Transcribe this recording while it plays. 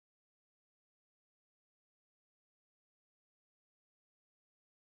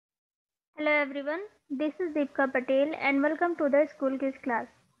Hello everyone, this is Deepika Patel and welcome to the SchoolQuizz class.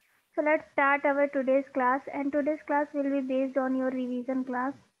 So let's start our today's class, and today's class will be based on your revision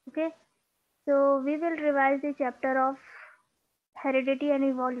class. Okay, so we will revise the chapter of Heredity and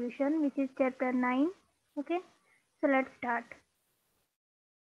Evolution, which is chapter 9. Okay, so let's start.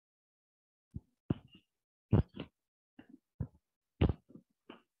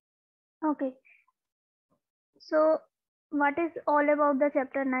 Okay, so what is all about the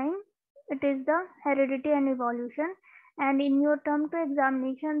chapter 9? It is the Heredity and Evolution, and in your term 2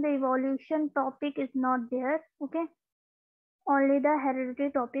 examination the evolution topic is not there. Okay, only the heredity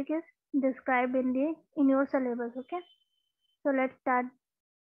topic is described in your syllabus. Okay, so let's start.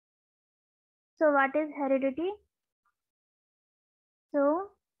 So what is heredity?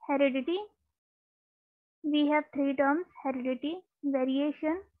 So heredity, we have three terms: heredity,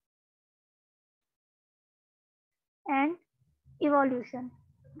 variation, and evolution.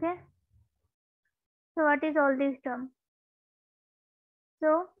 Okay, so what is all these terms?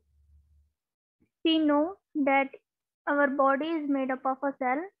 So we know that our body is made up of a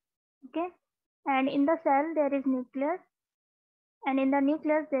cell. Okay, and in the cell there is nucleus, and in the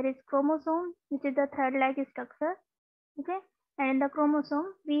nucleus there is chromosome, which is the thread like structure. Okay, and in the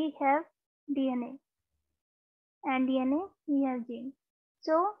chromosome we have DNA, and DNA we have gene.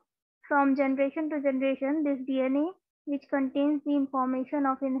 So from generation to generation, this DNA, which contains the information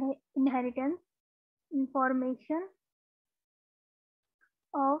of inheritance, information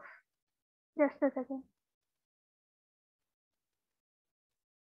of, just a second.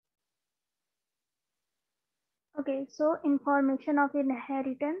 Okay, so information of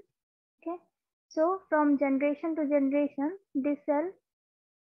inheritance. Okay, so from generation to generation, this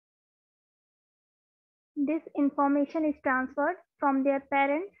information is transferred from their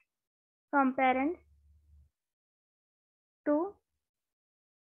parents, from parents to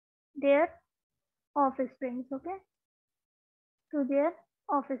their offsprings. Okay, to their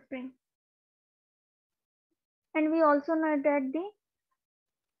offspring. And we also know that the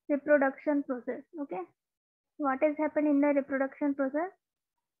reproduction process. Okay, what has happened in the reproduction process?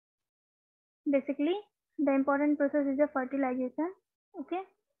 Basically, the important process is the fertilization. Okay,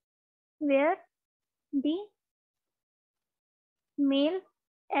 where the male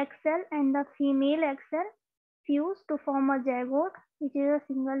egg cell and the female egg cell fuse to form a zygote, which is a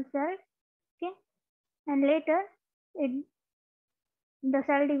single cell. Okay, and later the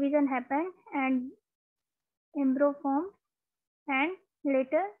cell division happened and embryo formed, and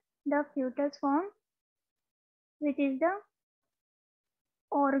later the fetus formed, which is the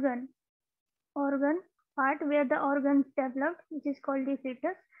organ part where the organs developed, which is called the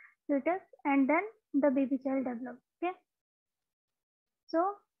fetus, and then the baby child developed. Okay,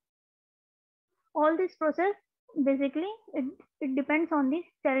 so all this process, basically it depends on the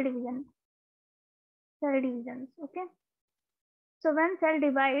cell divisions. Okay, so when cell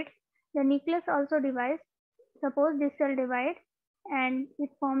divides, the nucleus also divides. Suppose this cell divides and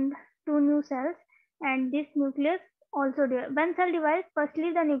it formed two new cells, and this nucleus also divides. When cell divides,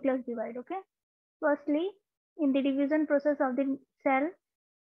 firstly the nucleus divide. Okay, firstly in the division process of the cell,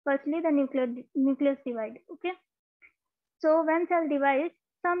 firstly the nucleus divide. Okay, so when cell divides,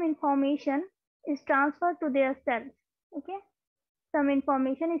 some information is transferred to their cells. Okay, some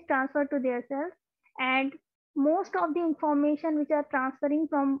information is transferred to their cells, and most of the information which are transferring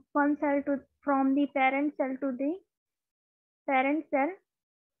from one cell to, from the parent cell to the parent cell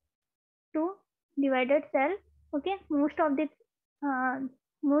to divided cell. Okay, uh,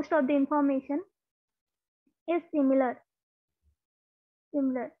 most of the information is similar.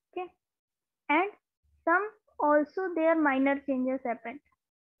 Okay, and some also their minor changes happen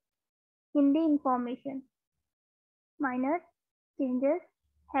in the information. Minor changes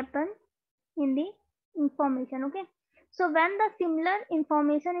happen in the information. Okay, so when the similar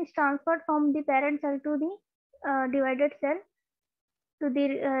information is transferred from the parent cell to the divided cell to the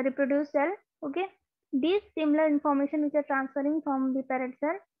reproduced cell. Okay, these similar information which are transferring from the parent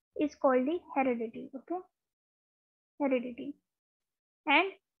cell is called the heredity. Okay, heredity.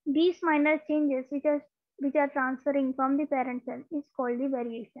 And these minor changes which are transferring from the parent cell is called the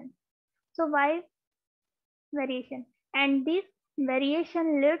variation. So why variation? And this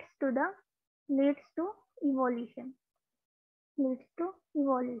variation leads to evolution.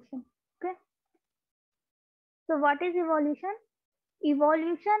 Okay, so what is evolution?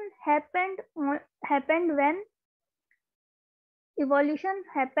 Evolution happened when evolution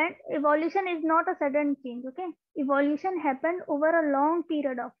is not a sudden change. Okay, evolution happened over a long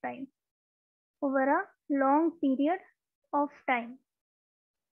period of time. Over a long period of time.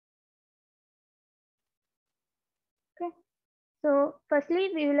 Okay, So firstly,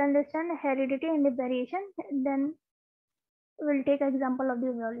 we will understand heredity and the variation, then we'll take example of the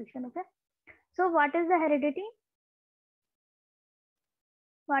evolution. Okay. So what is the heredity?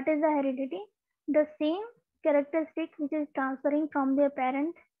 What is the heredity? The same characteristic which is transferring from their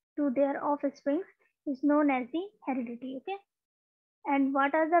parent to their offspring is known as the heredity. Okay. And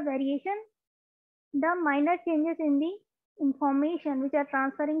what are the variation? The minor changes in the information which are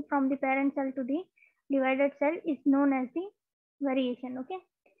transferring from the parent cell to the divided cell is known as the variation. Okay.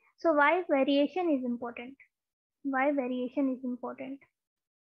 So why variation is important? Why variation is important?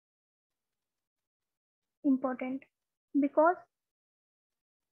 Important because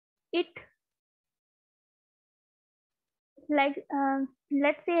it, like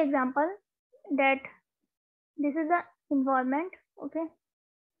let's say example that this is the environment. Okay,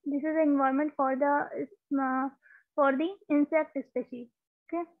 this is the environment uh, for the insect species.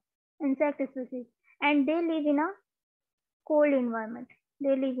 Okay, insect species, and they live in a cold environment.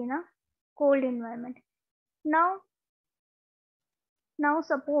 They live in a cold environment. Now, now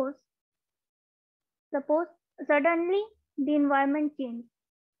suppose suddenly the environment change.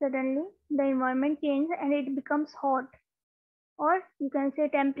 Suddenly the environment changes and it becomes hot, or you can say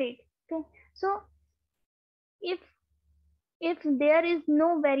temperate. Okay, so if if there is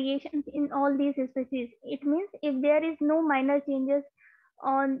no variation in all these species, it means if there is no minor changes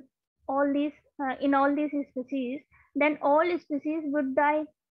on all these in all these species, then all species would die,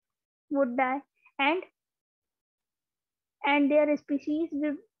 and their species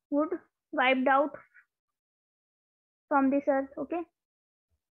would wiped out from this earth. Okay,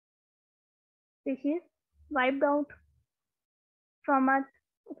 species wiped out from earth.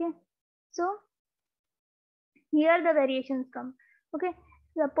 Okay, so here the variations come. Okay,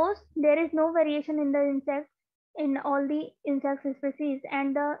 suppose there is no variation in the insect in all the insect species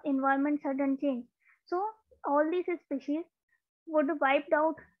and the environment sudden change. So all these species would wiped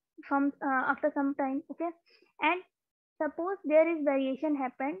out from after some time. Okay, and suppose there is variation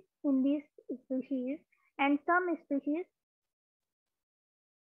happened in these species and some species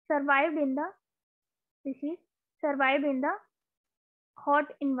survived in the species survived in the hot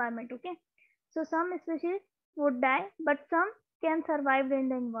environment. Okay, so some species would die, but some can survive in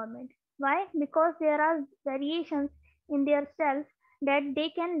the environment. Why? Because there are variations in their cells that they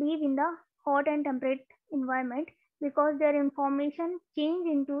can live in the hot and temperate environment, because their information change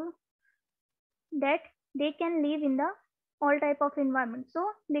into that they can live in the all type of environment. So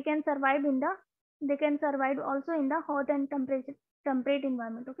they can survive also in the hot and temperate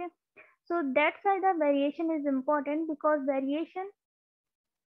environment. Okay, so that's why the variation is important, because variation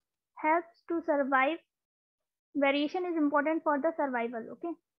helps to survive. Variation is important for the survival.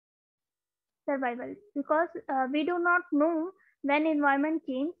 Okay, survival, because we do not know when environment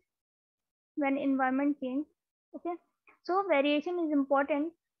change. Okay, so variation is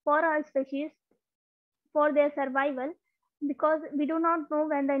important for our species, for their survival, because we do not know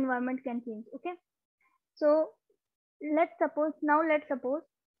when the environment can change. Okay, so let's suppose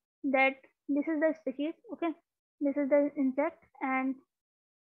that this is the species. Okay, this is the insect and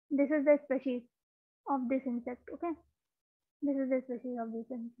this is the species of this insect. Okay, this is the species of this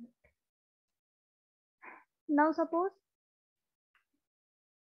insect. Now suppose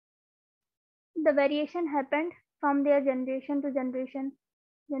the variation happened from their generation to generation,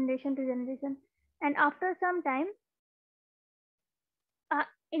 and after some time, a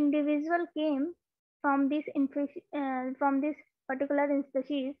individual came from from this particular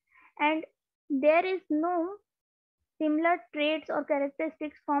species, and there is no similar traits or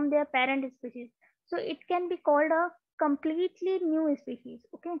characteristics from their parent species. So it can be called a completely new species.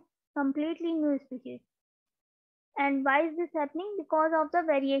 Okay, completely new species. And why is this happening? Because of the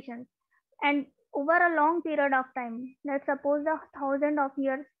variations. And over a long period of time, let's suppose a thousand of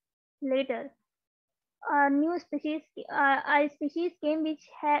years later, a new species, a species came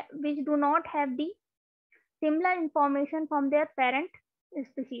which do not have the similar information from their parent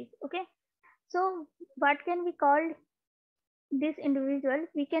species. Okay, so what can we call this individual?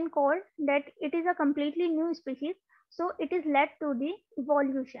 We can call that it is a completely new species. So it is led to the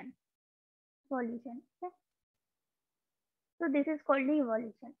evolution. Evolution. Okay? So this is called the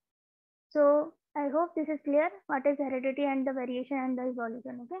evolution. So I hope this is clear. What is heredity and the variation and the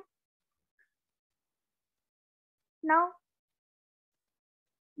evolution? Okay. Now,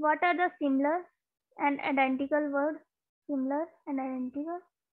 what are the similar and identical words? Similar and identical.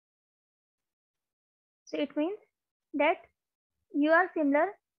 So it means that you are similar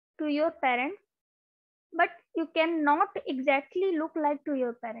to your parents, but you cannot exactly look like to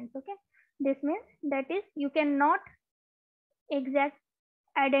your parents. Okay. This means that is you cannot exact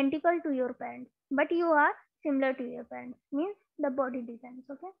identical to your parents, but you are similar to your parents, means the body designs.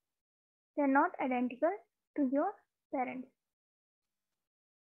 Okay, they are not identical to your parents.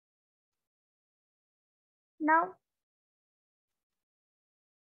 Now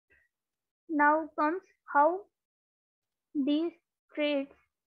comes how these traits,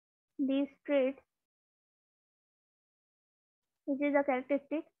 which is a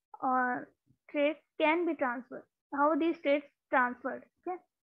characteristic or trait, can be transferred. How these traits transferred, okay,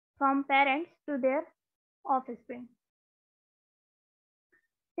 from parents to their offspring.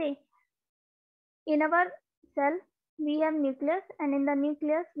 See, in our cell we have nucleus, and in the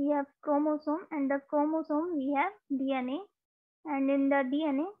nucleus we have chromosome, and the chromosome we have DNA, and in the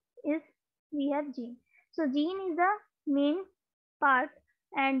DNA is we have gene. So gene is the main part,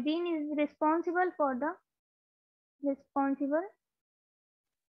 and gene is responsible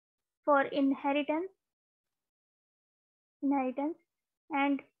for inheritance,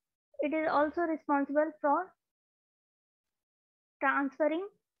 and it is also responsible for transferring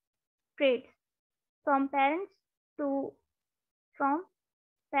traits from parents to from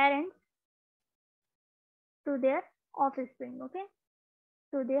parents to their offspring. Okay,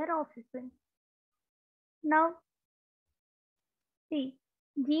 to their offspring. Now see,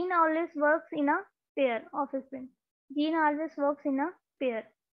 gene always works in a pair. Offspring, gene always works in a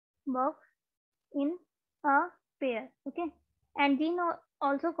pair, works in a pair. Okay, and gene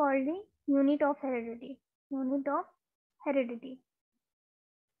also called the unit of heredity. Unit of heredity.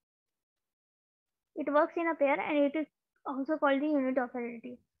 It works in a pair, and it is also called the unit of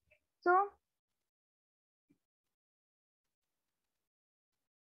heredity. So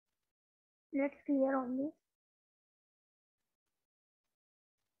let's clear all this.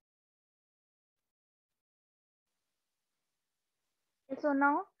 So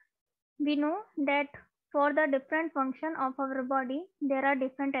now we know that for the different function of our body, there are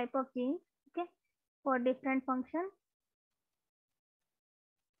different type of genes. Okay, for different function,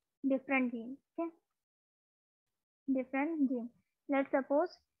 different genes. Okay, different genes. Let's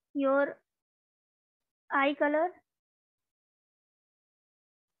suppose your eye color,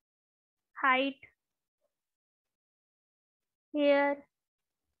 height, hair,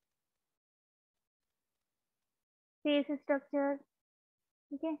 face structure.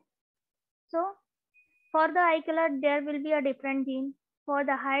 Okay, so for the eye color there will be a different gene. For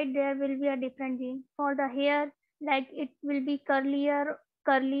the height there will be a different gene. For the hair, like it will be curly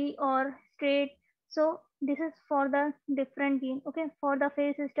or straight. So this is for the different gene. Okay, for the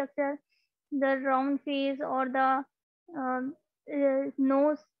face structure, the round face or the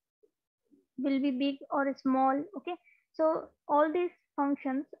nose will be big or small. Okay, so all these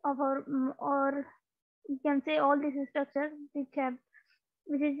functions of our or you can say all these structures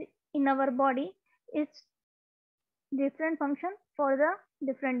which is in our body is different function for the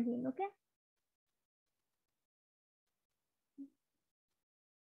different gene. Okay,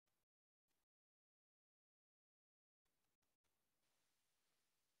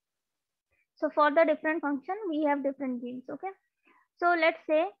 so for the different function we have different genes. Okay, so let's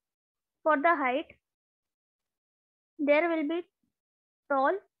say for the height there will be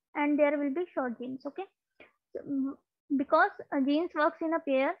tall and there will be short genes. Okay, so, because genes works in a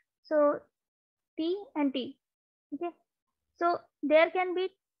pair, so T and T. Okay, so there can be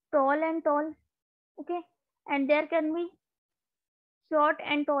tall and tall. Okay, and there can be short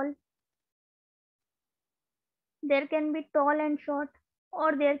and tall. There can be tall and short,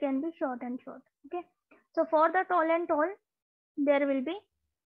 or there can be short and short. Okay, so for the tall and tall there will be,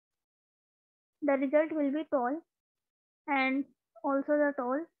 the result will be tall, and also the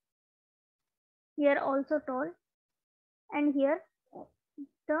tall, here also tall, and here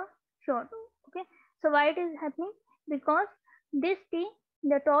the short. Okay, so why it is happening? Because this T,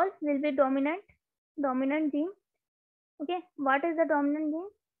 the tall will be dominant gene. Okay, what is the dominant gene?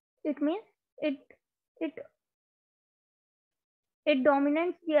 It means it it it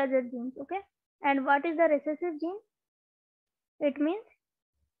dominates the other genes. Okay, and what is the recessive gene? It means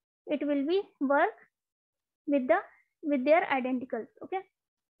it will be work with their identicals. Okay,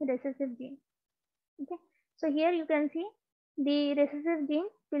 recessive gene. Okay, so here you can see the recessive gene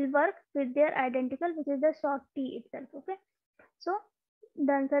will work with their identical, which is the short T itself. Okay, so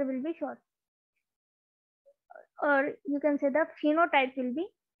the answer will be short, or you can say the phenotype will be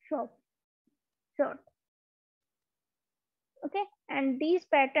short. Okay, and these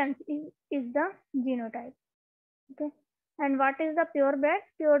patterns is the genotype. Okay, and what is the purebred?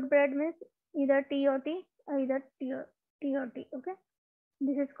 Purebred means either T or T, or either T or T. Okay,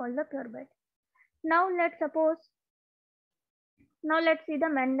 this is called the purebred. Now let's see the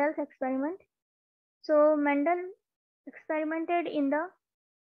Mendel's experiment. So Mendel experimented in the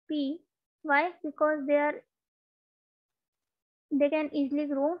pea. Why? Because there they can easily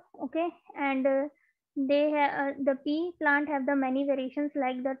grow. Okay, and they have the pea plant have the many variations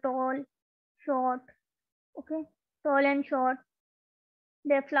like the tall, short. Okay, tall and short.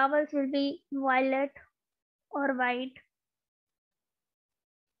 Their flowers will be violet or white.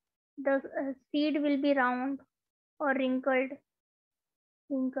 The seed will be round or wrinkled,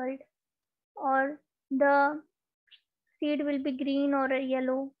 or the seed will be green or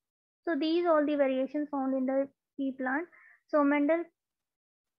yellow. So these all the variations found in the pea plant. So Mendel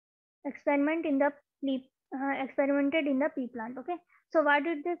experiment in the experimented in the pea plant. Okay, so what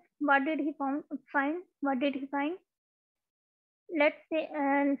did he find? What did he find? Let's say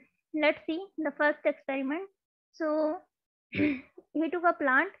let's see the first experiment. So he took a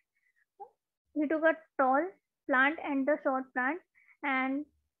plant, he took a tall plant and the short plant, and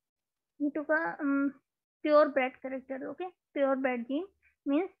he took a pure bred character. Okay, pure bred gene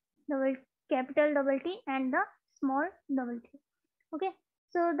means double capital double T and the small double t. Okay,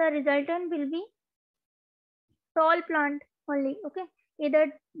 so the resultant will be tall plant only. Okay,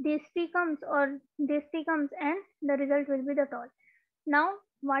 either this tree comes or this tree comes, and the result will be the tall. Now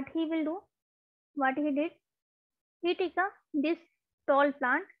what he will do, what he did, he took this tall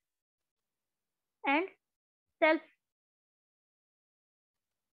plant and self,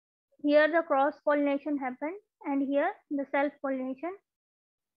 here the cross pollination happened, and here the self pollination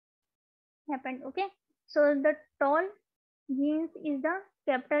happened. Okay, so the tall genes is the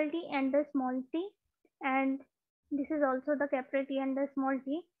capital T and the small t, and this is also the capital T and the small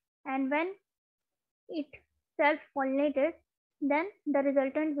t, and when it self pollinated, then the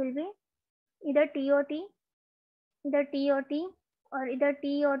resultant will be either T or T, either T or T, or either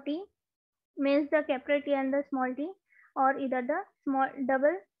T or T means the capital T and the small t, or either the small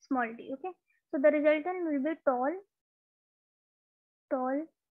double small t. Okay, so the resultant will be tall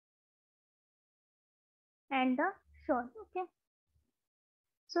and the short. Okay,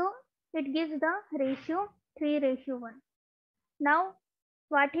 so it gives the ratio 3:1. Now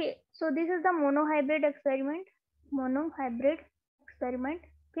what he, so this is the monohybrid experiment.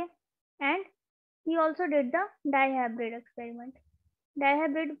 Okay, and he also did the dihybrid experiment.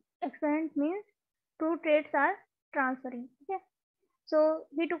 Dihybrid experiment means two traits are transferring. Okay, so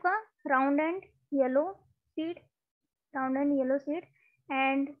he took a round and yellow seed, round and yellow seed,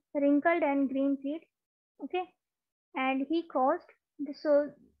 and wrinkled and green seed. Okay, and he crossed. So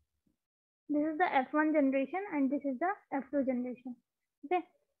this is the F1 generation and this is the F2 generation. Okay,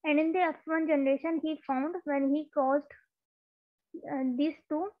 and in the F1 generation, he found when he crossed these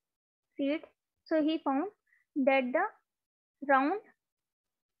two seeds, so he found that the round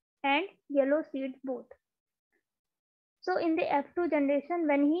and yellow seeds both. So in the F2 generation,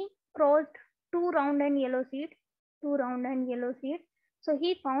 when he crossed two round and yellow seeds, so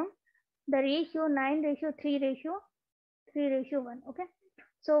he found the ratio 9:3:1. Okay,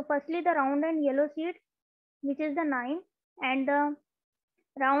 so firstly the round and yellow seed, which is the 9, and the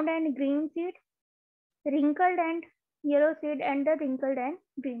round and green seed, wrinkled and yellow seed, and the wrinkled and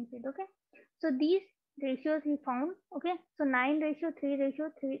green seed. Okay, so these ratios he found. Okay, so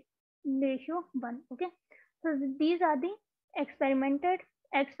 9:3:1. Okay, so these are the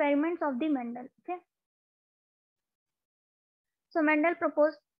experiments of the Mendel. Okay, so Mendel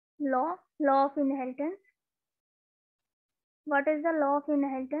proposed law of inheritance. What is the law of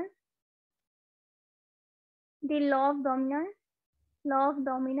inheritance? The law of dominance.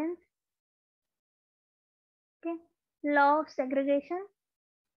 Okay, law of segregation,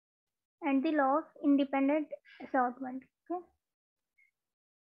 and the law of independent assortment. Okay,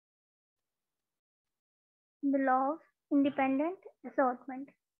 the law of independent assortment.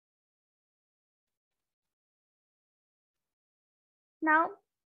 Now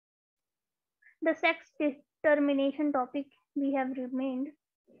the sex determination topic we have remained.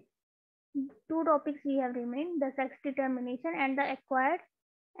 Two topics we have remained: the sex determination and the acquired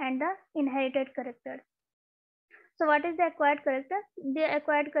and the inherited character. So what is the acquired character? The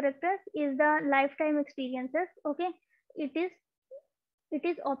acquired character is the lifetime experiences. Okay, it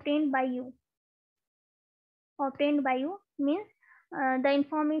is obtained by you. Obtained by you means the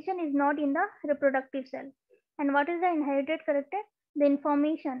information is not in the reproductive cell. And what is the inherited character? The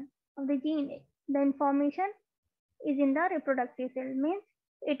information of the gene, the information is in the reproductive cell, means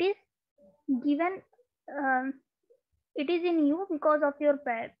it is given, it is in you because of your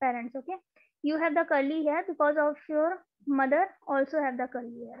parents. Okay, you have the curly hair because of your mother also have the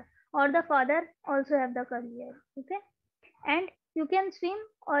curly hair, or the father also have the curly hair. Okay, and you can swim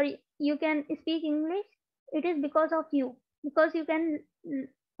or you can speak English, it is because of you, because you can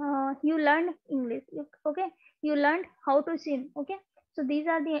you learned English. Okay, you learned how to swim. Okay, so these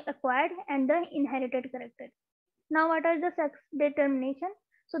are the acquired and the inherited character. Now, what are the sex determination?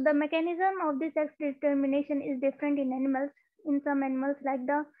 So the mechanism of the sex determination is different in animals. In some animals like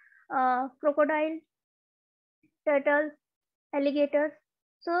the crocodile, turtles, alligators.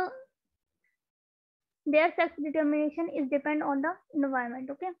 So their sex determination is depend on the environment,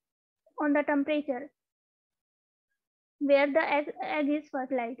 okay, on the temperature where the egg is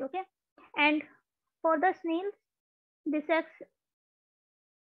fertilized, okay. And for the snails, the sex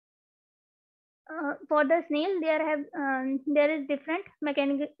for the snail there is different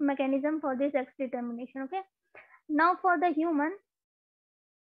mechanism for the sex determination, okay. Now for the human,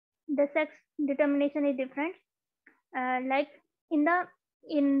 the sex determination is different. Like in the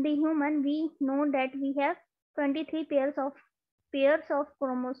human, we know that we have 23 pairs of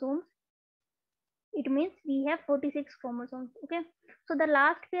chromosomes. It means we have 46 chromosomes, okay. So the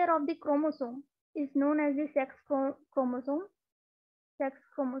last pair of the chromosome is known as the sex chromosome.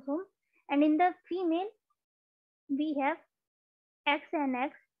 And in the female, we have X and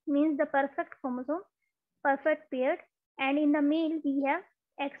X, means the perfect chromosome, perfect paired. And in the male, we have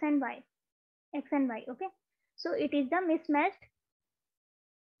X and Y, okay. So it is the mismatched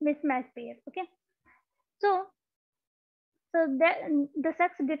pair, okay. So that the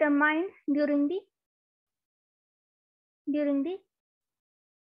sex determined during the during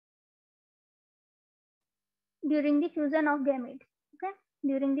the fusion of gamete, okay.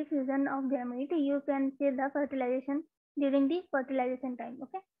 During the fusion of gamete, you can say the fertilization, during the fertilization time,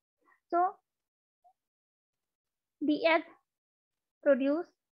 okay. So the egg produced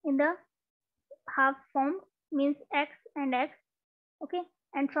in the half form, means X and X, okay.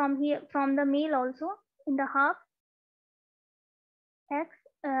 And from the male also, in the half X,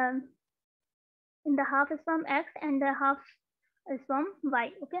 in the half is from X and the half is from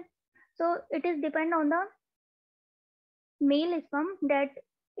Y, okay. So it is depend on the male sperm that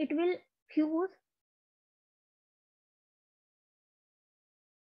it will fuse.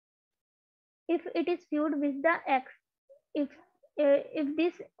 If it is fused with the X, if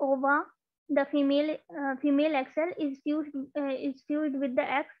this ova, the female XL is fused with the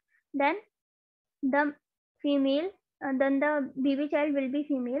X, then the female then the baby child will be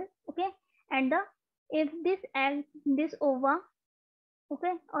female, okay. And the if this egg, this ova,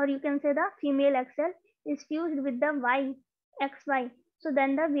 okay, or you can say the female XL is fused with the Y, XY, so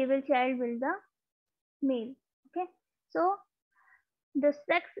then the baby child will the male, okay. So the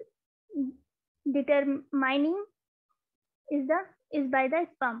sex determining is by the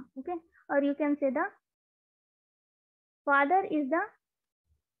sperm, okay. Or you can say the father is the,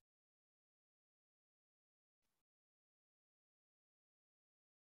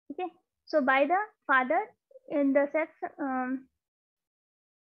 okay. So by the father, in the sex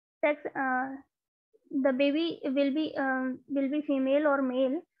the baby will be female or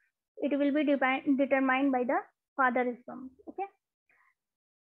male, it will be determined by the father sperm, okay.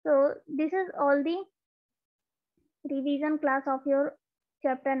 So this is all the revision class of your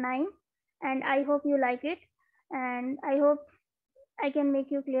chapter 9, and I hope you like it, and I hope I can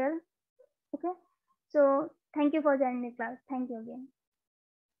make you clear, okay. So thank you for joining the class. Thank you again.